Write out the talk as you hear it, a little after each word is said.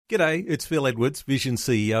G'day, it's Phil Edwards, Vision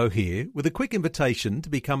CEO here, with a quick invitation to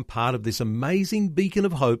become part of this amazing beacon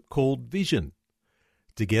of hope called Vision.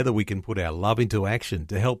 Together we can put our love into action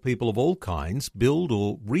to help people of all kinds build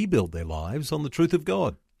or rebuild their lives on the truth of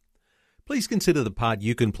God. Please consider the part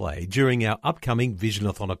you can play during our upcoming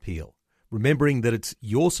Visionathon appeal, remembering that it's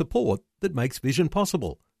your support that makes Vision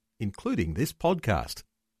possible, including this podcast.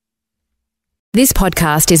 This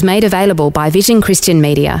podcast is made available by Vision Christian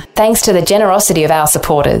Media, thanks to the generosity of our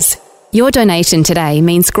supporters. Your donation today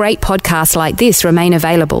means great podcasts like this remain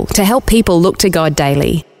available to help people look to God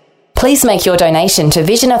daily. Please make your donation to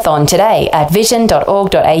Visionathon today at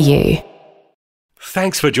vision.org.au.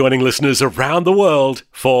 Thanks for joining listeners around the world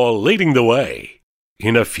for Leading the Way.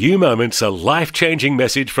 In a few moments, a life-changing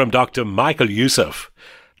message from Dr. Michael Youssef,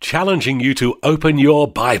 challenging you to open your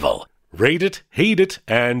Bible, read it, heed it,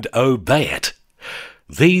 and obey it.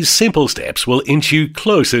 These simple steps will inch you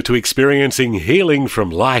closer to experiencing healing from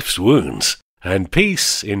life's wounds and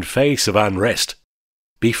peace in face of unrest.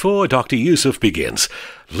 Before Dr. Youssef begins,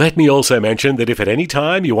 let me also mention that if at any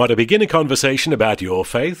time you want to begin a conversation about your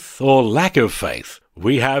faith or lack of faith,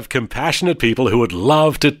 we have compassionate people who would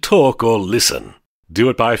love to talk or listen. Do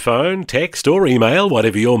it by phone, text, or email,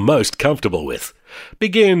 whatever you're most comfortable with.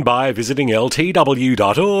 Begin by visiting ltw.org/Jesus.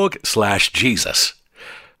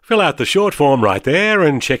 Fill out the short form right there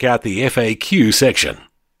and check out the FAQ section.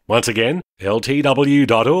 Once again, ltw.org/Jesus.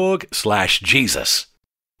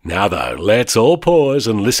 Now though, let's all pause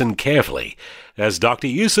and listen carefully as Dr.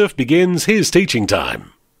 Youssef begins his teaching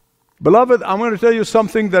time. Beloved, I'm going to tell you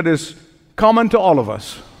something that is common to all of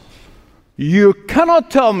us. You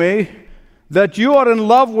cannot tell me that you are in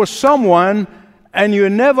love with someone and you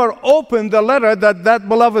never open the letter that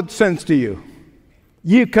beloved sends to you.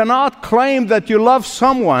 You cannot claim that you love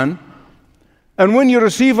someone, and when you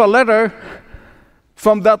receive a letter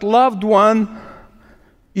from that loved one,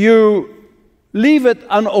 you leave it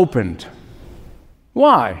unopened.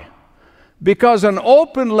 Why? Because an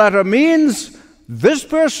open letter means this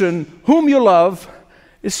person whom you love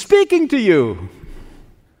is speaking to you.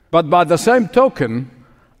 But by the same token,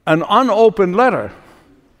 an unopened letter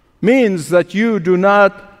means that you do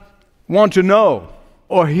not want to know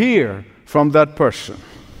or hear from that person.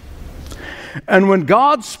 And when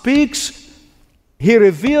God speaks, He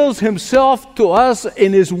reveals Himself to us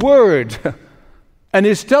in His Word. And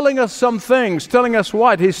He's telling us some things. Telling us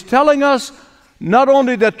what? He's telling us not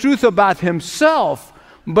only the truth about Himself,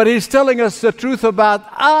 but He's telling us the truth about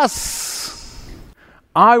us.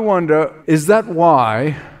 I wonder, is that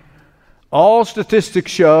why all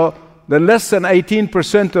statistics show that less than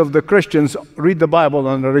 18% of the Christians read the Bible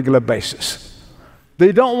on a regular basis?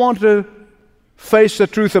 They don't want to face the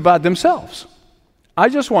truth about themselves.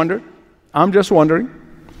 I'm just wondering.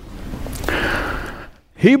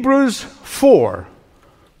 Hebrews 4,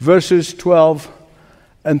 verses 12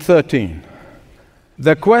 and 13.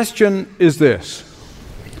 The question is this: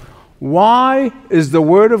 why is the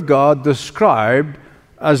Word of God described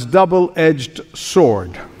as double-edged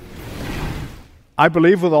sword? I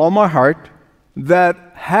believe with all my heart that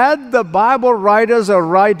had the Bible writers are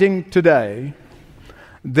writing today,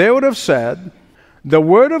 they would have said, the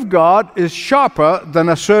Word of God is sharper than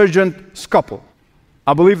a surgeon's scalpel.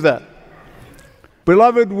 I believe that.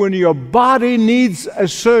 Beloved, when your body needs a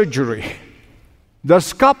surgery, the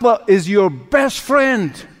scalpel is your best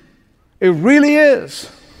friend. It really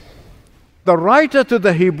is. The writer to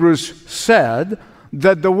the Hebrews said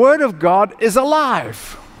that the Word of God is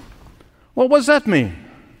alive. What does that mean?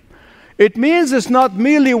 It means it's not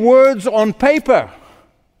merely words on paper.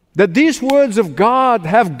 That these words of God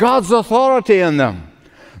have God's authority in them.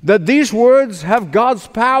 That these words have God's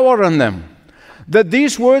power in them. That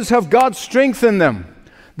these words have God's strength in them.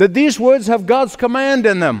 That these words have God's command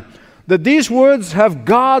in them. That these words have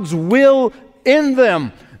God's will in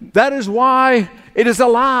them. That is why it is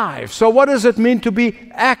alive. So what does it mean to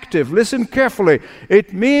be active? Listen carefully.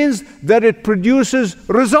 It means that it produces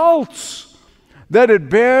results. That it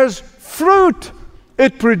bears fruit.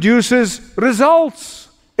 It produces results.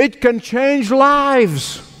 It can change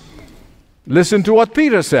lives. Listen to what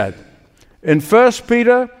Peter said in 1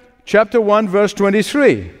 Peter chapter 1, verse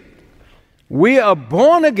 23. We are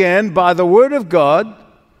born again by the Word of God,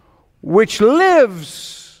 which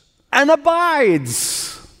lives and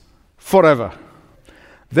abides forever.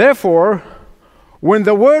 Therefore, when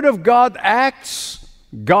the Word of God acts,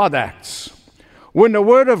 God acts. When the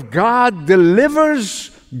Word of God delivers,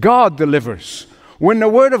 God delivers. When the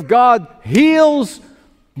Word of God heals,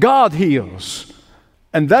 God heals.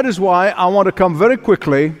 And that is why I want to come very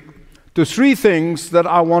quickly to three things that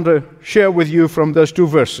I want to share with you from those two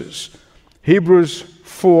verses. Hebrews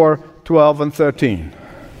 4, 12 and 13.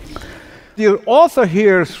 The author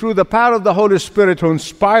here, through the power of the Holy Spirit who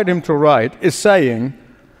inspired him to write, is saying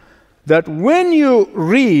that when you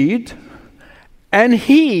read and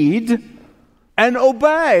heed and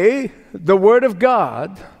obey the Word of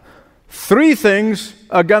God, three things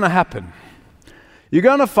are going to happen. You're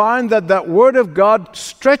going to find that that Word of God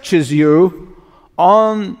stretches you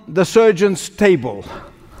on the surgeon's table.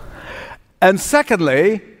 And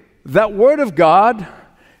secondly, that Word of God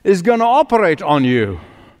is going to operate on you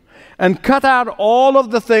and cut out all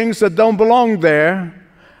of the things that don't belong there.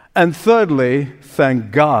 And thirdly,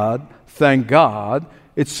 thank God,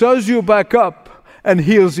 it sews you back up and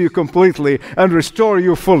heals you completely and restores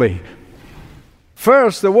you fully.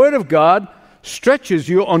 First, the Word of God stretches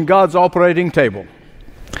you on God's operating table.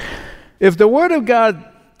 If the Word of God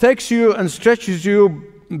takes you and stretches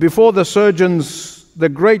you before the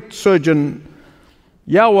great surgeon,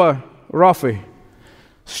 Yahweh Rapha,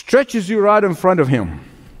 stretches you right in front of him,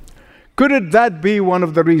 could that be one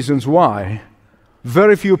of the reasons why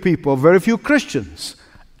very few people, very few Christians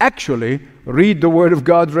actually read the Word of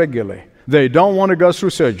God regularly? They don't want to go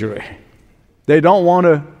through surgery. They don't want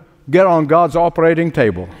to get on God's operating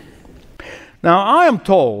table. Now, I am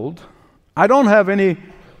told, I don't have any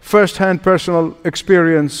first-hand personal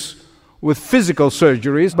experience with physical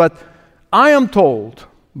surgeries, but I am told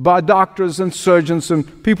by doctors and surgeons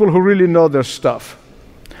and people who really know their stuff,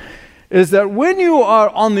 is that when you are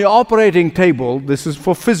on the operating table, this is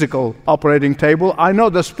for physical operating table, I know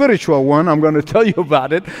the spiritual one, I'm going to tell you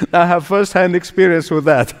about it, I have first-hand experience with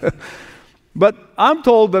that. But I'm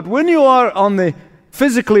told that when you are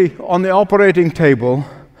physically on the operating table,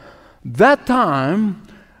 that time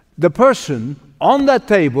the person on that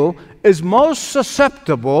table is most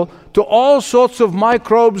susceptible to all sorts of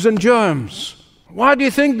microbes and germs. Why do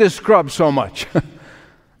you think they scrub so much?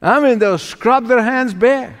 I mean, they'll scrub their hands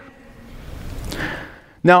bare.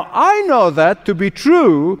 Now, I know that to be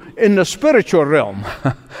true in the spiritual realm.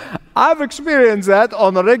 I've experienced that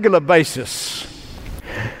on a regular basis.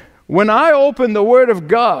 When I open the Word of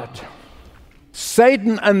God,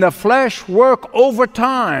 Satan and the flesh work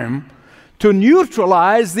overtime to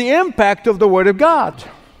neutralize the impact of the Word of God.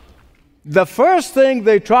 The first thing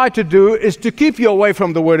they try to do is to keep you away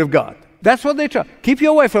from the Word of God. That's what they try. Keep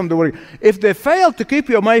you away from the Word. If they fail to keep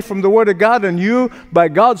you away from the Word of God, and you, by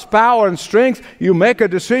God's power and strength, you make a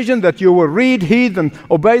decision that you will read, heed, and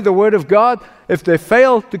obey the Word of God, if they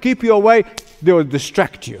fail to keep you away, they will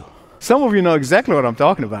distract you. Some of you know exactly what I'm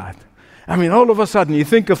talking about. I mean, all of a sudden, you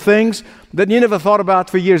think of things that you never thought about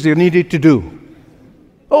for years you needed to do.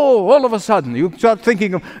 Oh, all of a sudden, you start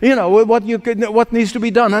thinking of, what needs to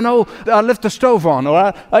be done. I know I left the stove on,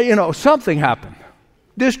 or, something happened.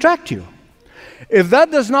 Distract you. If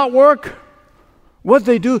that does not work, what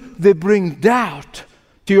they do, they bring doubt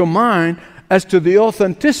to your mind as to the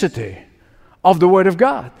authenticity of the Word of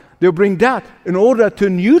God. They bring doubt in order to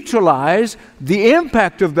neutralize the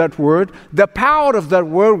impact of that Word, the power of that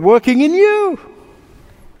Word working in you.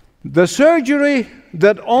 The surgery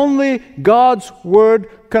that only God's Word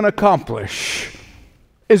can accomplish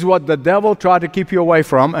is what the devil tried to keep you away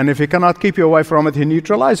from, and if he cannot keep you away from it, he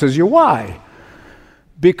neutralizes you. Why?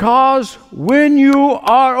 Because when you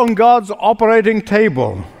are on God's operating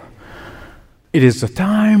table, it is the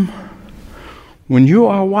time when you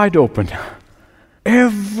are wide open.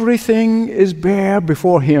 Everything is bare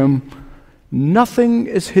before Him. Nothing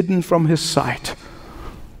is hidden from His sight.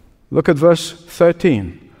 Look at verse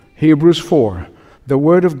 13, Hebrews 4. The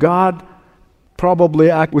Word of God,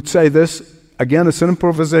 probably I would say this, again it's an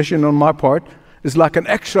improvisation on my part, is like an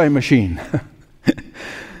X-ray machine.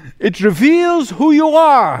 It reveals who you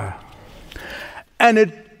are, and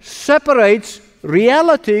it separates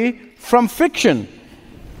reality from fiction.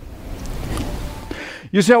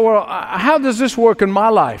 You say, well, how does this work in my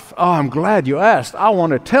life? Oh, I'm glad you asked. I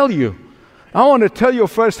want to tell you. I want to tell you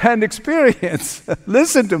first-hand experience.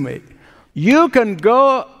 Listen to me. You can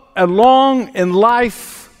go along in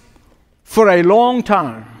life for a long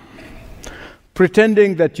time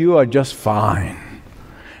pretending that you are just fine.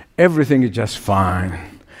 Everything is just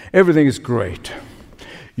fine. Everything is great.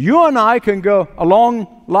 You and I can go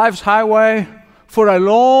along life's highway for a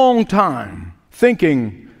long time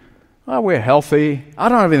thinking, oh, we're healthy. I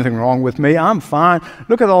don't have anything wrong with me. I'm fine.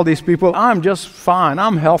 Look at all these people. I'm just fine.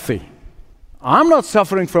 I'm healthy. I'm not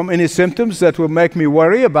suffering from any symptoms that will make me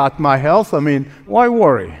worry about my health. I mean, why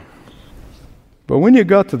worry? But when you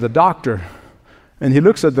go to the doctor and he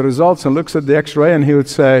looks at the results and looks at the X-ray and he would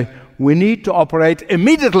say, we need to operate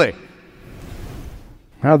immediately.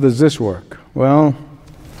 How does this work? Well,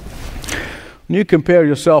 when you compare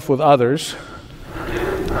yourself with others,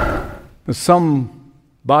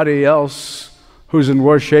 somebody else who's in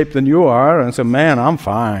worse shape than you are and say, man, I'm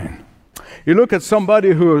fine. You look at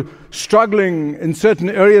somebody who's struggling in certain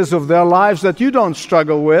areas of their lives that you don't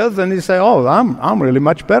struggle with, and you say, oh, I'm really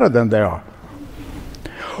much better than they are.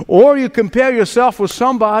 Or you compare yourself with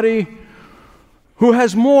somebody who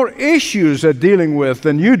has more issues they're dealing with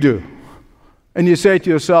than you do. And you say to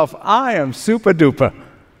yourself, I am super duper.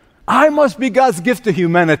 I must be God's gift to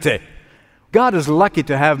humanity. God is lucky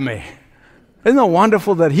to have me. Isn't it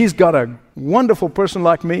wonderful that He's got a wonderful person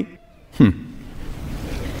like me?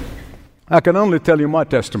 I can only tell you my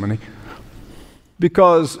testimony.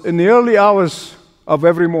 Because in the early hours of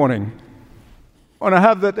every morning, when I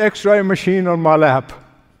have that X-ray machine on my lap,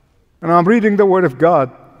 and I'm reading the Word of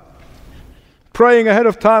God, praying ahead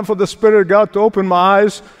of time for the Spirit of God to open my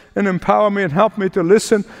eyes and empower me and help me to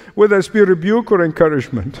listen, whether it's be rebuke or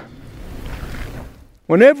encouragement.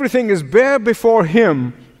 When everything is bare before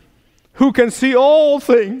Him, who can see all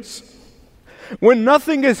things, when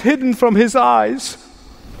nothing is hidden from His eyes,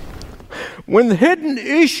 when hidden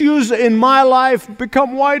issues in my life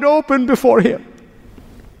become wide open before Him,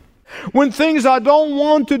 when things I don't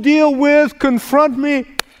want to deal with confront me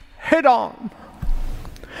head on,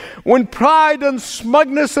 when pride and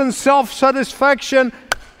smugness and self-satisfaction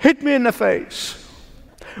hit me in the face,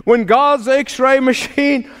 when God's X-ray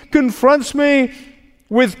machine confronts me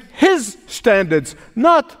with His standards,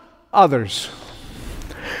 not others,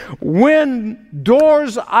 when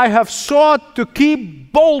doors I have sought to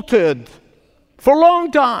keep bolted for a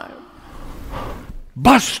long time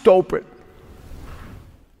bust open,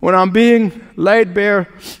 when I'm being laid bare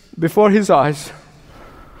before His eyes,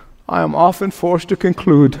 I am often forced to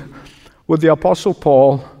conclude with the Apostle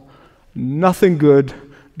Paul, nothing good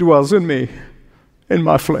dwells in me, in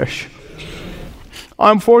my flesh.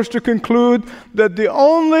 I'm forced to conclude that the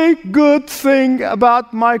only good thing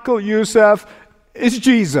about Michael Youssef is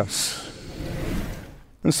Jesus.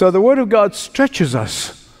 And so the Word of God stretches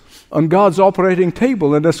us on God's operating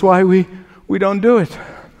table, and that's why we don't do it.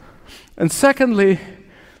 And secondly,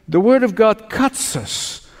 the Word of God cuts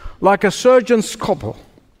us like a surgeon's scalpel.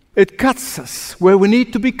 It cuts us where we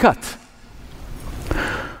need to be cut.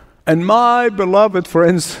 And my beloved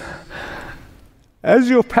friends, as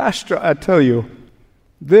your pastor, I tell you,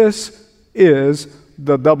 this is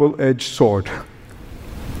the double-edged sword.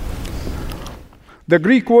 The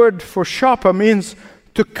Greek word for sharper means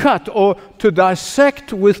to cut or to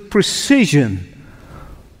dissect with precision.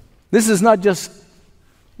 This is not just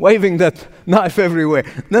waving that knife everywhere.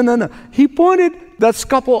 No. He pointed that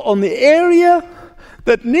scalpel on the area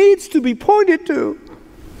that needs to be pointed to.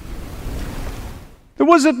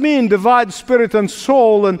 What does it mean, divide spirit and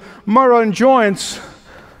soul and marrow and joints?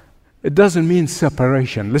 It doesn't mean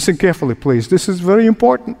separation. Listen carefully, please. This is very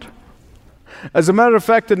important. As a matter of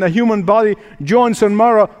fact, in the human body, joints and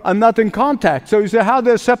marrow are not in contact. So you say, how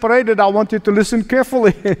they're separated? I want you to listen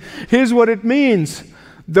carefully. Here's what it means.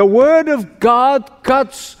 The Word of God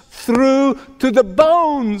cuts through to the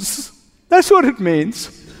bones. That's what it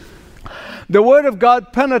means. The Word of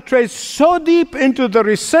God penetrates so deep into the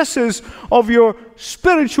recesses of your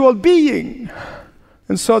spiritual being.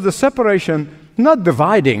 And so the separation, not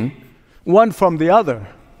dividing one from the other,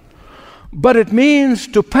 but it means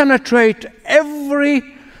to penetrate every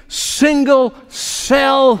single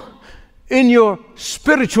cell in your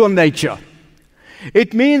spiritual nature.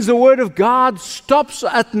 It means the Word of God stops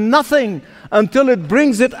at nothing until it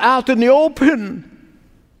brings it out in the open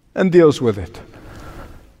and deals with it.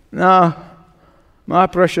 Now, my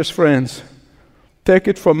precious friends, take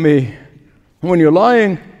it from me, when you're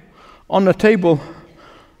lying on the table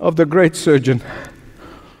of the great surgeon,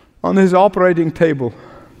 on his operating table,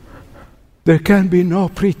 there can be no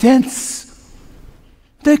pretense.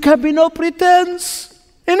 There can be no pretense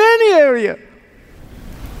in any area.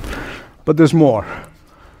 But there's more.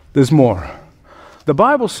 There's more. The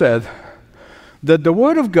Bible said that the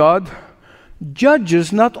Word of God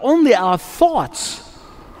judges not only our thoughts,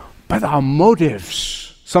 but our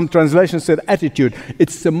motives. Some translations said attitude.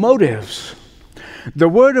 It's the motives. The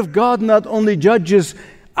Word of God not only judges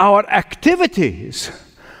our activities,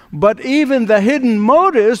 but even the hidden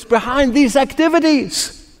motives behind these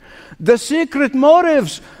activities. The secret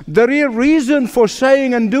motives, the real reason for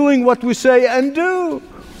saying and doing what we say and do.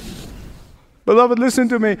 Beloved, listen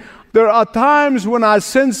to me. There are times when I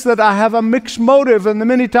sense that I have a mixed motive, and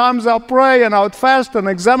many times I'll pray and I'll fast and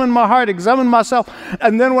examine my heart, examine myself,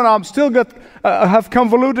 and then when I'm still have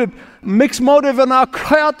convoluted mixed motive, and I'll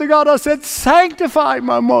cry out to God, I said, sanctify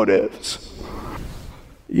my motives.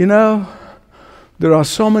 You know, there are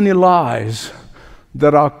so many lies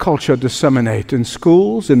that our culture disseminates in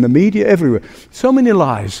schools, in the media, everywhere. So many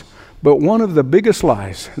lies. But one of the biggest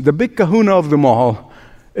lies, the big kahuna of them all,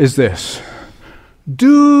 is this: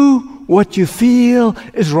 do what you feel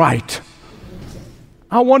is right.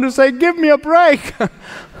 I want to say, give me a break.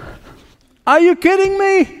 Are you kidding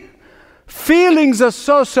me? Feelings are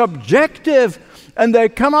so subjective, and they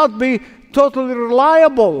cannot be totally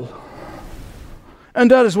reliable. And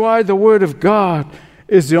that is why the Word of God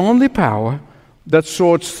is the only power that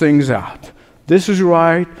sorts things out. This is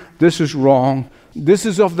right, this is wrong, this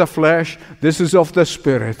is of the flesh, this is of the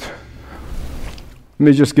Spirit. Let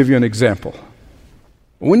me just give you an example.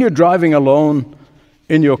 When you're driving alone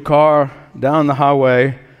in your car down the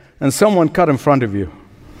highway and someone cut in front of you,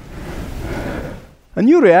 and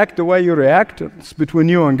you react the way you react, it's between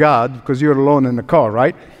you and God because you're alone in the car,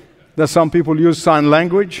 right? There's some people use sign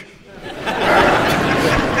language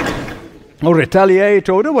or retaliate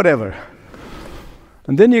or do whatever.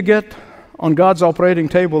 And then you get on God's operating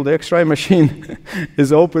table, the X-ray machine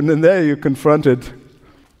is open, and there you're confronted.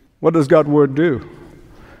 What does God's Word do?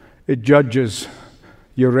 It judges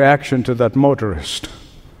your reaction to that motorist.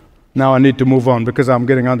 Now I need to move on because I'm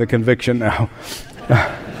getting under conviction now.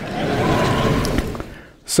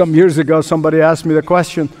 Some years ago, somebody asked me the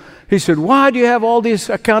question. He said, why do you have all these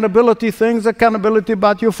accountability things, accountability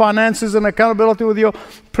about your finances and accountability with your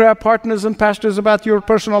prayer partners and pastors about your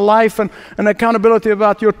personal life and accountability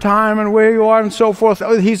about your time and where you are and so forth?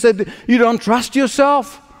 He said, you don't trust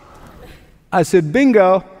yourself? I said,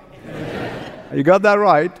 bingo. You got that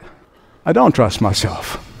right. I don't trust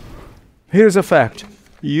myself. Here's a fact.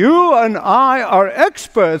 You and I are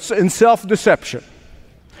experts in self-deception.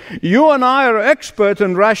 You and I are experts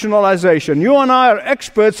in rationalization. You and I are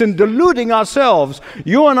experts in deluding ourselves.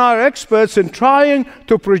 You and I are experts in trying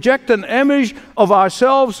to project an image of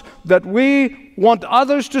ourselves that we want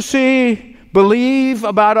others to see, believe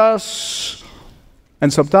about us.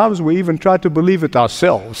 And sometimes we even try to believe it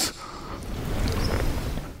ourselves.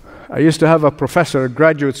 I used to have a professor at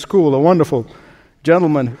graduate school, a wonderful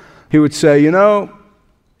gentleman. He would say,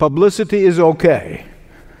 publicity is okay,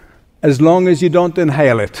 as long as you don't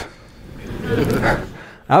inhale it.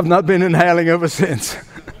 I've not been inhaling ever since.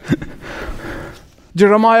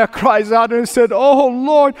 Jeremiah cries out and said, oh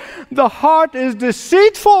Lord, the heart is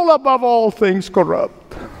deceitful above all things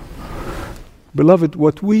corrupt. Beloved,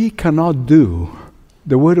 what we cannot do,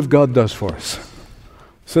 the Word of God does for us.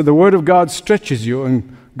 So the Word of God stretches you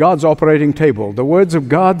in God's operating table. The words of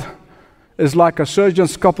God is like a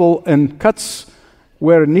surgeon's scalpel and cuts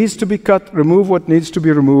where it needs to be cut, remove what needs to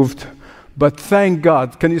be removed. But thank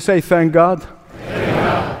God. Can you say thank God? Thank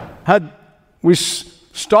God. Had we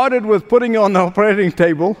started with putting it on the operating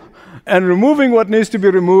table and removing what needs to be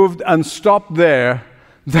removed and stopped there,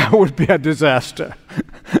 that would be a disaster.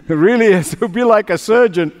 It really is. It would be like a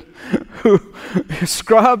surgeon who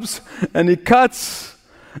scrubs and he cuts,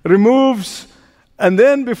 removes, and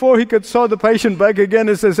then before he could sew the patient back again,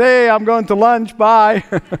 he says, hey, I'm going to lunch, bye.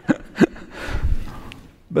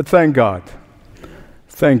 But thank God.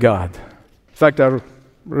 Thank God. In fact, I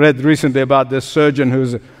read recently about this surgeon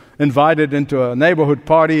who's invited into a neighborhood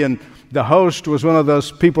party, and the host was one of those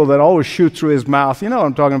people that always shoot through his mouth. You know what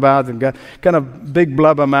I'm talking about? And got kind of big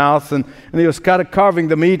blubber mouth, and he was kind of carving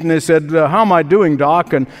the meat, and he said, how am I doing,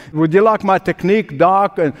 doc? And would you like my technique,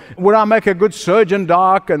 doc? And would I make a good surgeon,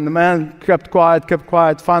 doc? And the man kept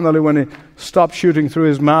quiet. Finally, when he stopped shooting through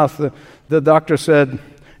his mouth, the doctor said,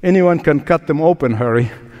 anyone can cut them open,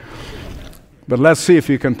 hurry. But let's see if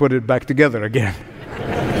you can put it back together again.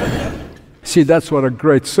 See, that's what a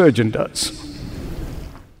great surgeon does.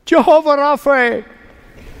 Jehovah Rapha,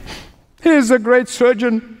 He is a great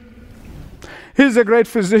surgeon. He is a great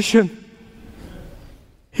physician.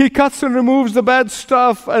 He cuts and removes the bad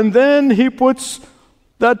stuff, and then He puts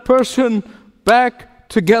that person back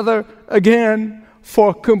together again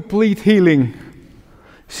for complete healing.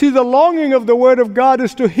 See, the longing of the Word of God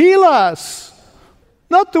is to heal us,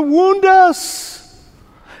 not to wound us.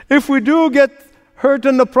 If we do get hurt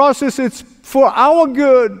in the process, it's for our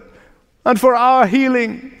good and for our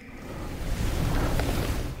healing.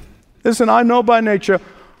 Listen, I know by nature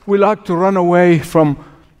we like to run away from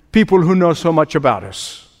people who know so much about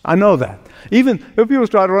us. I know that. Even if people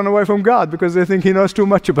try to run away from God because they think He knows too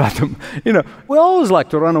much about them. We always like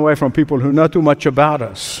to run away from people who know too much about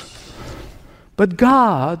us. But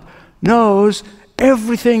God knows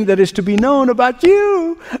everything that is to be known about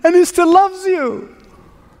you, and He still loves you.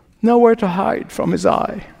 Nowhere to hide from His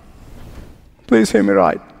eye. Please hear me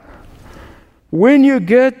right. When you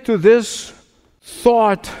get to this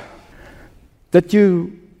thought that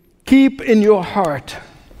you keep in your heart,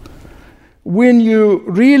 when you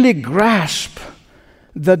really grasp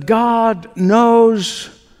that God knows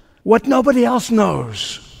what nobody else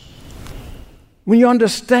knows, when you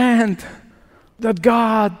understand that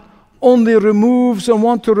God only removes and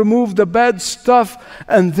wants to remove the bad stuff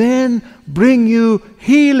and then bring you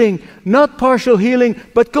healing, not partial healing,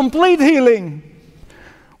 but complete healing.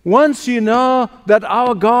 Once you know that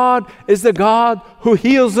our God is the God who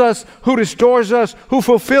heals us, who restores us, who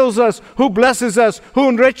fulfills us, who blesses us, who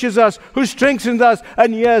enriches us, who strengthens us,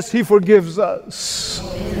 and yes, He forgives us.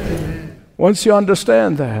 Once you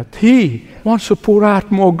understand that, He wants to pour out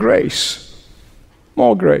more grace.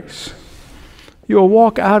 More grace. You'll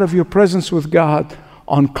walk out of your presence with God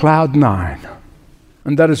on cloud 9.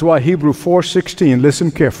 And that is why Hebrews 4:16, listen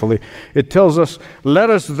carefully, it tells us, let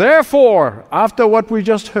us therefore, after what we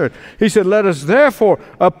just heard, he said, let us therefore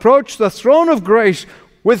approach the throne of grace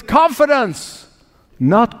with confidence,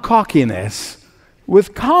 not cockiness,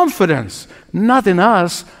 with confidence, not in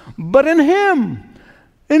us, but in Him,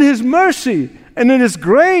 in His mercy and in His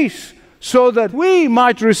grace, so that we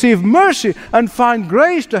might receive mercy and find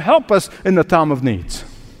grace to help us in the time of needs.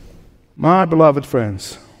 My beloved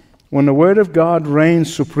friends, when the Word of God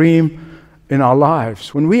reigns supreme in our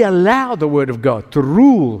lives, when we allow the Word of God to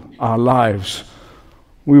rule our lives,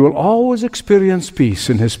 we will always experience peace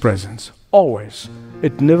in His presence. Always.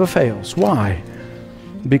 It never fails. Why?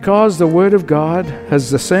 Because the Word of God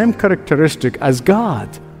has the same characteristic as God.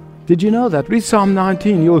 Did you know that? Read Psalm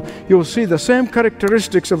 19. You'll see the same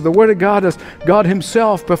characteristics of the Word of God as God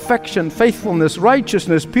Himself: perfection, faithfulness,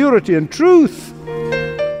 righteousness, purity, and truth.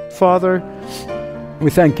 Father, we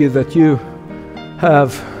thank You that You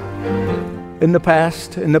have, in the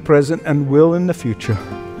past, in the present, and will in the future,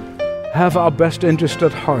 have our best interest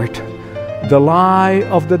at heart. The lie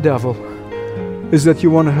of the devil is that You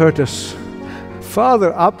want to hurt us.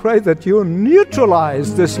 Father, I pray that You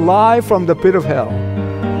neutralize this lie from the pit of hell.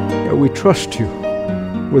 We trust You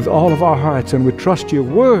with all of our hearts, and we trust Your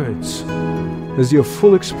words as Your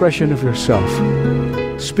full expression of Yourself.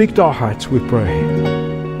 Speak to our hearts, we pray.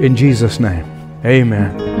 In Jesus' name,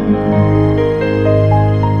 amen.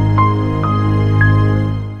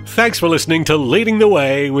 Thanks for listening to Leading the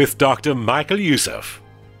Way with Dr. Michael Youssef.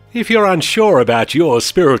 If you're unsure about your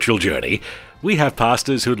spiritual journey, we have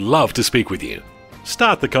pastors who'd love to speak with you.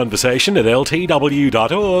 Start the conversation at ltw.org/Jesus.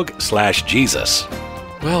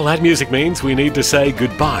 Well, that music means we need to say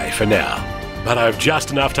goodbye for now. But I've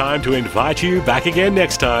just enough time to invite you back again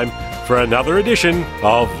next time for another edition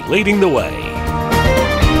of Leading the Way.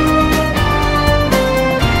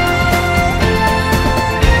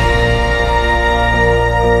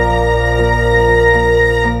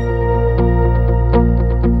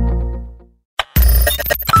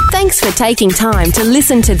 Thanks for taking time to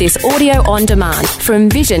listen to this audio on demand from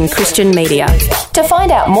Vision Christian Media. To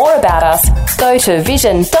find out more about us, go to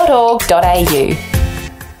vision.org.au.